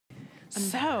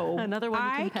So, another one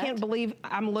I can't believe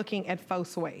I'm looking at Faux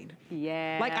Suede.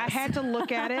 Yeah. Like, I had to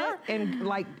look at it and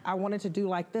like, I wanted to do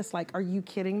like this. Like, are you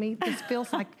kidding me? This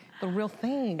feels like the real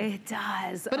thing. It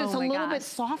does. But it's a little bit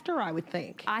softer, I would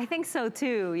think. I think so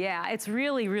too, yeah. It's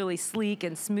really, really sleek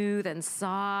and smooth and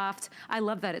soft. I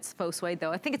love that it's Faux Suede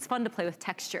though. I think it's fun to play with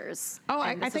textures. Oh,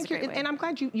 I think you're, and I'm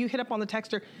glad you hit up on the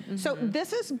texture. So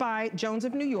this is by Jones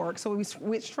of New York. So we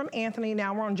switched from Anthony,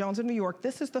 now we're on Jones of New York.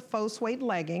 This is the Faux Suede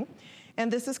legging.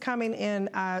 And this is coming in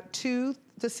 2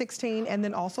 to 16 and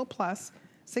then also plus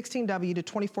 16W to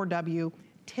 24W,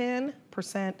 10%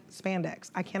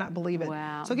 spandex. I cannot believe it.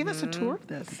 Wow. So give us a tour of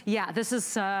this. Yeah, this is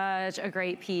such a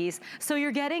great piece. So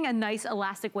you're getting a nice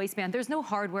elastic waistband. There's no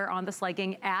hardware on this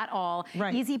legging at all.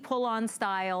 Right. Easy pull-on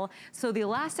style. So the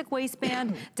elastic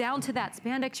waistband down to that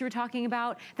spandex you were talking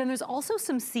about. Then there's also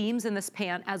some seams in this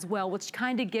pant as well, which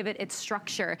kind of give it its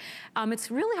structure.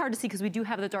 It's really hard to see because we do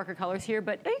have the darker colors here,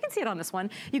 but you can see it on this one.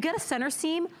 You get a center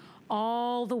seam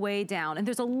all the way down. And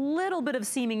there's a little bit of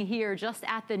seaming here just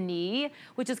at the knee,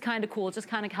 which is kind of cool. It just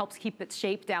kind of helps keep its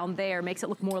shape down there, makes it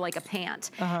look more like a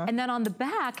pant. And then on the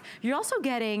back, you're also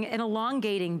getting an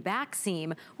elongating back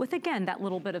seam with, again, that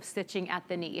little bit of stitching at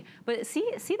the knee. But see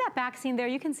that back seam there?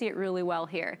 You can see it really well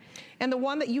here. And the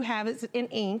one that you have is in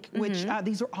ink, which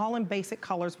these are all in basic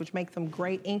colors, which make them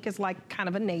great. Ink is like kind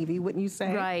of a navy, wouldn't you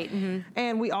say? Right.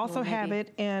 And we also have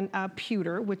it in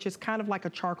pewter, which is kind of like a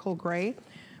charcoal gray.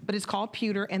 But it's called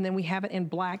pewter, and then we have it in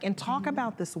black. And talk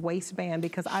about this waistband,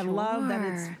 because I love that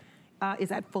it's, is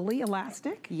that fully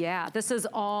elastic? Yeah, this is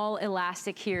all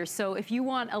elastic here. So if you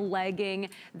want a legging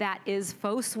that is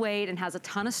faux suede and has a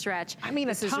ton of stretch, I mean,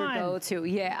 this is your go-to.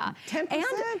 Yeah. 10%. And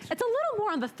it's a little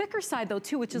more on the thicker side though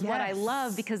too, which is what I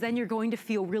love, because then you're going to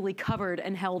feel really covered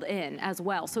and held in as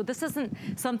well. So this isn't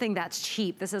something that's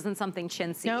cheap. This isn't something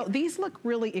chintzy. No, these look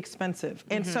really expensive.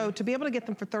 And so to be able to get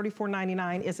them for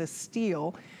 $34.99 is a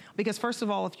steal, because first of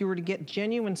all, if you were to get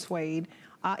genuine suede,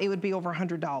 it would be over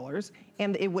 $100,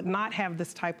 and it would not have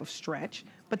this type of stretch.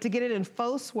 But to get it in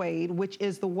faux suede, which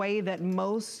is the way that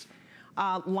most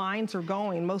lines are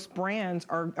going, most brands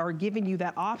are giving you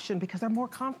that option because they're more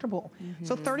comfortable.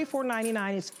 So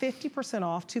 $34.99 is 50%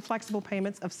 off, 2 flexible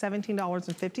payments of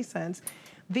 $17.50.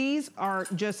 These are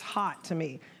just hot to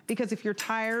me, because if you're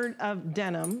tired of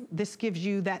denim, this gives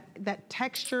you that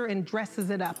texture and dresses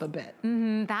it up a bit.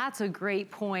 That's a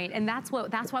great point, and that's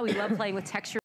why we love playing with texture.